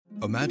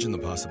Imagine the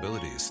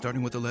possibilities,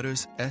 starting with the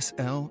letters S,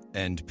 L,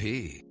 and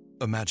P.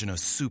 Imagine a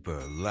super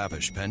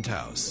lavish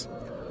penthouse,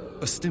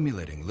 a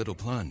stimulating little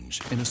plunge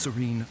in a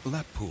serene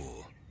lap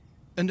pool,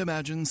 and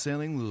imagine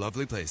sailing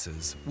lovely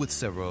places with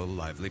several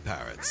lively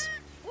parrots.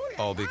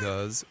 All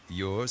because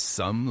you're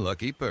some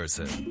lucky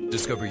person.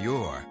 Discover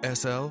your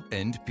SL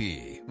and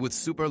P with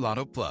Super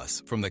Lotto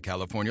Plus from the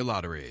California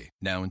Lottery.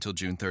 Now until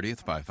June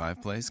 30th, buy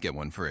 5 plays, get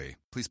 1 free.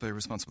 Please play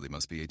responsibly.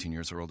 Must be 18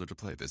 years or older to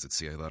play. Visit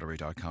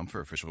CALottery.com for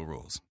official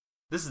rules.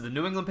 This is the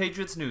New England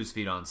Patriots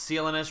newsfeed on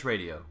CLNS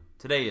Radio.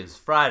 Today is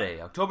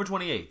Friday, October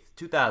 28th,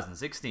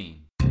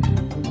 2016.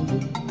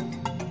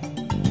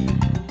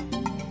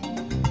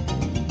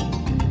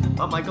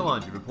 I'm Michael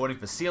Laundrie reporting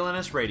for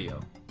CLNS Radio,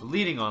 the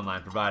leading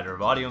online provider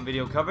of audio and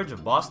video coverage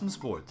of Boston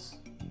sports.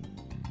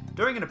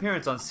 During an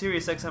appearance on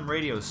SiriusXM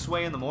Radio's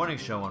Sway in the Morning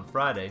show on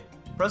Friday,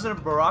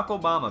 President Barack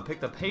Obama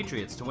picked the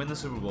Patriots to win the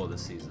Super Bowl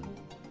this season.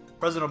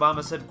 President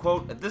Obama said,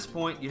 quote, "At this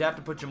point, you'd have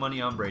to put your money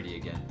on Brady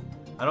again.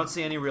 I don't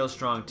see any real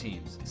strong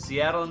teams.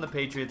 Seattle and the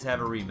Patriots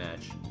have a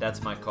rematch.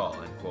 That's my call,"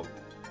 end quote.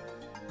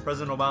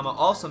 President Obama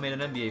also made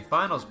an NBA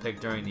Finals pick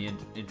during the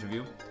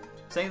interview,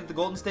 saying that the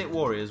Golden State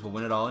Warriors will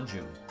win it all in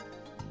June.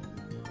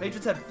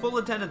 Patriots had full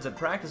attendance at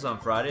practice on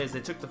Friday as they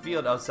took the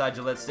field outside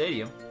Gillette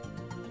Stadium.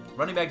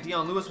 Running back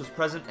Dion was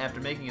present after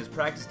making his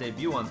practice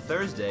debut on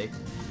Thursday.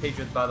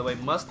 Patriots, by the way,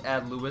 must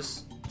add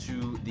Lewis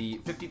to the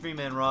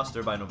 53-man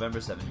roster by November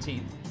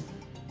 17th.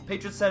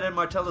 Patriots tight end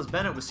Martellus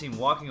Bennett was seen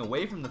walking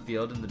away from the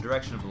field in the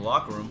direction of the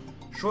locker room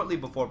shortly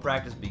before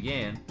practice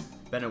began.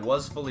 Bennett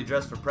was fully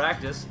dressed for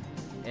practice,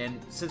 and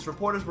since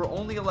reporters were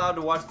only allowed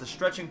to watch the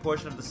stretching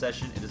portion of the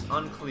session, it is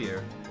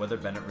unclear whether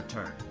Bennett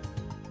returned.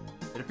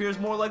 It appears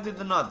more likely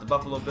than not the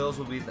Buffalo Bills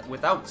will be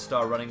without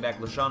star running back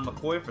LeSean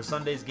McCoy for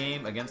Sunday's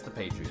game against the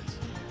Patriots.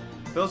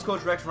 Bills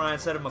coach Rex Ryan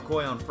said of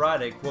McCoy on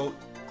Friday, quote,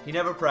 "He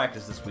never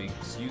practiced this week,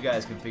 so you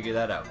guys can figure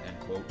that out," end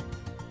quote.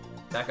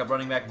 Backup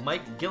running back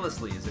Mike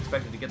Gillislee is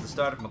expected to get the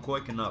start if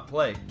McCoy cannot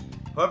play.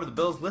 However, the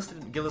Bills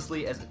listed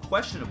Gillislee as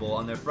questionable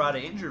on their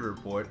Friday injury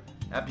report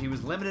after he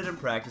was limited in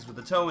practice with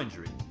a toe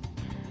injury.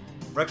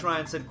 Rex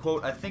Ryan said,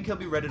 quote, "I think he'll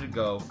be ready to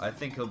go. I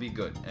think he'll be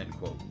good," end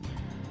quote.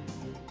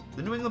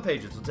 The New England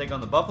Patriots will take on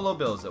the Buffalo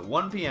Bills at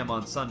 1 p.m.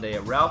 on Sunday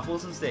at Ralph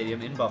Wilson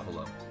Stadium in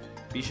Buffalo.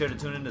 Be sure to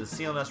tune into the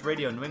CLNS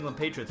Radio New England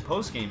Patriots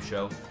postgame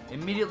show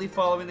immediately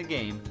following the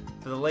game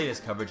for the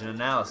latest coverage and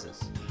analysis.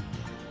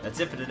 That's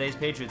it for today's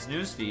Patriots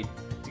newsfeed.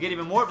 To get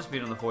even more up to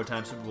speed on the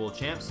 4-time Super Bowl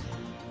champs,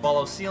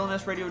 follow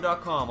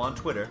clnsradio.com on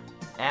Twitter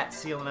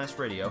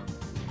 @CLNSradio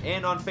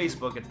and on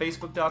Facebook at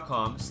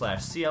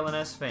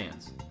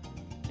facebook.com/CLNSfans.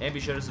 And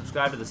be sure to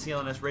subscribe to the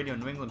CLNS Radio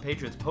New England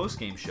Patriots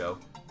postgame show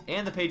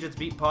and the Patriots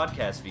Beat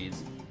podcast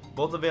feeds,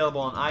 both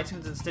available on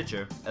iTunes and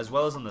Stitcher, as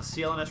well as on the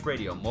CLNS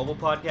Radio mobile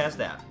podcast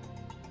app.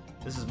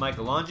 This is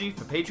Michael Laundrie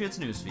for Patriots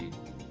Newsfeed.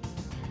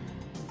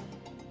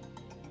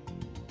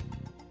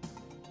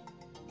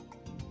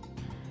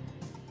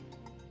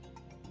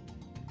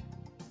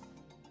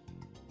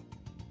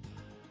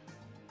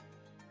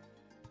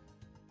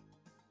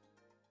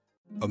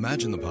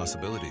 Imagine the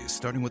possibilities,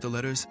 starting with the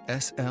letters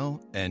S,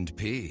 L, and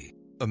P.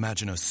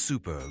 Imagine a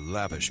super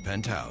lavish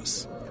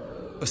penthouse,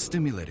 a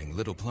stimulating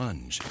little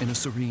plunge in a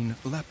serene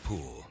lap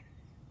pool,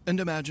 and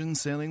imagine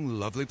sailing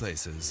lovely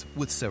places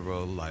with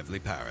several lively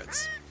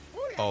parrots.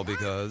 All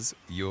because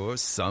you're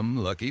some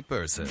lucky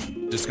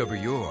person. Discover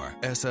your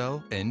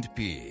SL and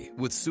P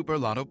with Super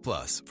Lotto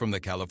Plus from the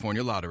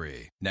California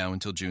Lottery. Now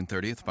until June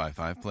 30th, buy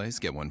 5 plays,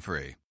 get 1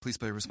 free. Please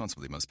play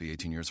responsibly. Must be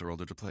 18 years or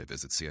older to play.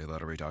 Visit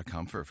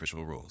CALottery.com for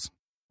official rules.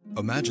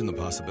 Imagine the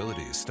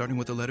possibilities, starting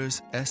with the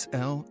letters S,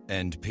 L,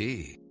 and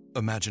P.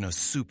 Imagine a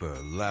super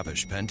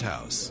lavish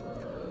penthouse,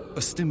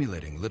 a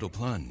stimulating little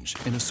plunge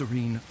in a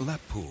serene lap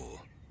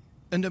pool,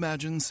 and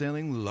imagine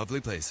sailing lovely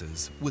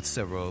places with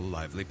several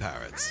lively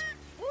parrots.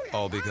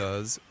 All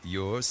because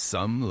you're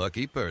some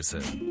lucky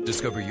person.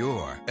 Discover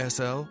your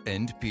SL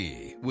and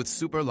P with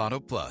Super Lotto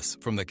Plus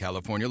from the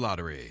California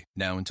Lottery.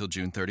 Now until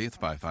June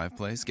 30th, buy 5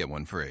 plays, get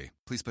 1 free.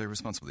 Please play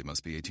responsibly.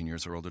 Must be 18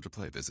 years or older to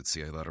play. Visit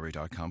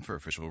CALottery.com for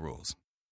official rules.